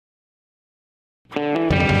Far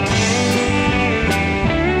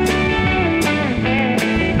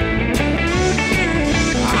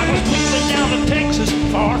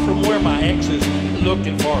from where my ex is,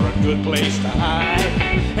 looking for a good place to hide.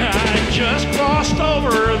 I just crossed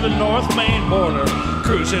over the North Maine border,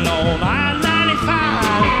 cruising on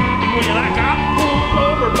I-95, when I got pulled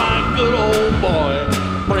over by a good old boy,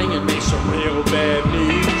 bringing me some real bad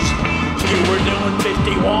news. You were doing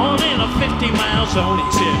 51 in a 50-mile zone.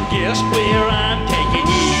 He said, guess where I'm taking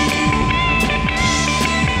you?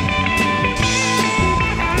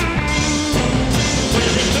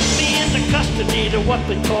 Custody to what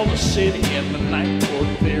they call the city in the night court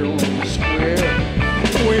there on the square,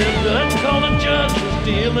 where the colored judge was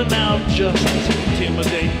dealing out justice,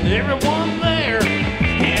 intimidating everyone there.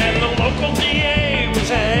 And the local DA was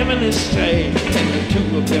having his say, and the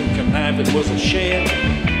two of them conniving was a sham,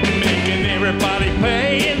 making everybody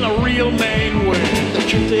pay in the real Maine way. The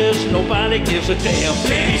truth is, nobody gives a damn.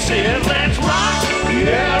 Then he said, let's rock,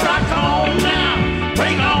 yeah, rock on now,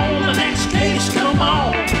 bring on the next case, come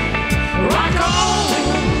on. Rock on,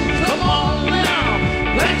 come on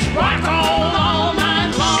now, let's rock on all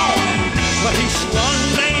night long. But he slung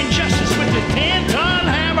Maine Justice with his 10-ton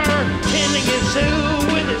hammer, tending his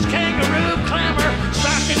zoo with his kangaroo clamor,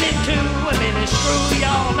 socking it to him in his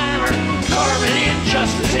screw-y'all manner, carving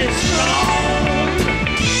injustice is strong.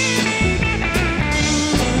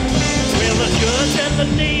 Well, the judge and the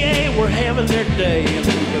DA were having their day, and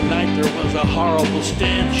through the night there was a horrible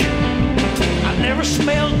stench. I never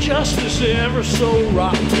smelled justice ever so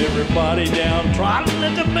rotten. Everybody downtrodden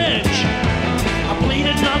at the bench. I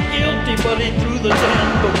pleaded not guilty, but he threw the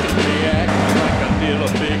damn book at me, acting like I did a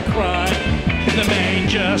big crime. The Maine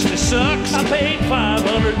Justice Sucks. I paid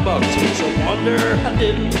 $500. It's a wonder I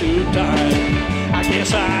didn't do time. I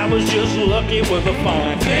guess I was just lucky with a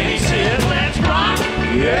fine. Then he said, let's rock,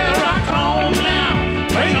 yeah, rock on now.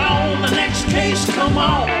 Bring on the next case, come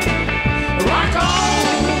on. Rock on.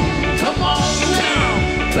 Come on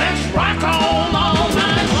now, let's rock on all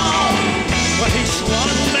night long. But he slung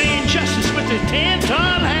Maine Justice with his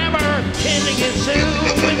 10-ton hammer, tending his zoo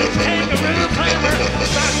with his kangaroo clamor,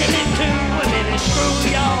 socking it to him in his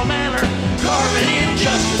screw-y'all manner, carving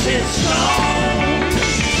injustice in stone.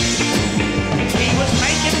 He was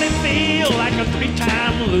making me feel like a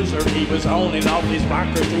 3-time loser. He was on and off his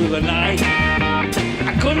rocker through the night.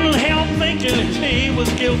 I couldn't help thinking he was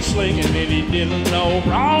guilt-slinging and he didn't know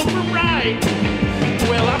wrong from right.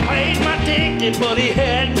 Well, I paid my ticket, but he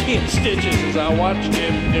had me in stitches as I watched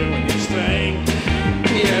him doing his thing.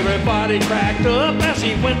 Everybody cracked up as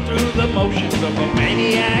he went through the motions of a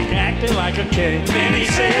maniac acting like a king. Then he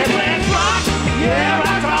said, let's rock, yeah,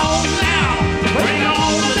 rock on now. Bring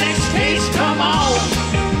on the next case, come on.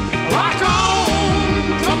 Rock on,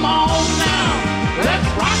 come on now. Let's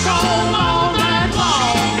rock on all night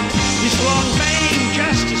long. He slung Maine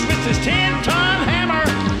Justice with his 10-ton hammer,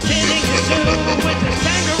 tending his zoo with his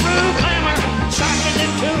kangaroo clamor, socking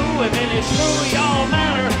it to him in his screw-y'all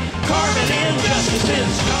manner, carving injustice in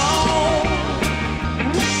stone.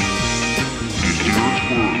 Mysterious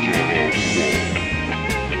words on all the wall.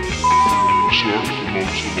 Sex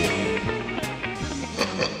amongst the law.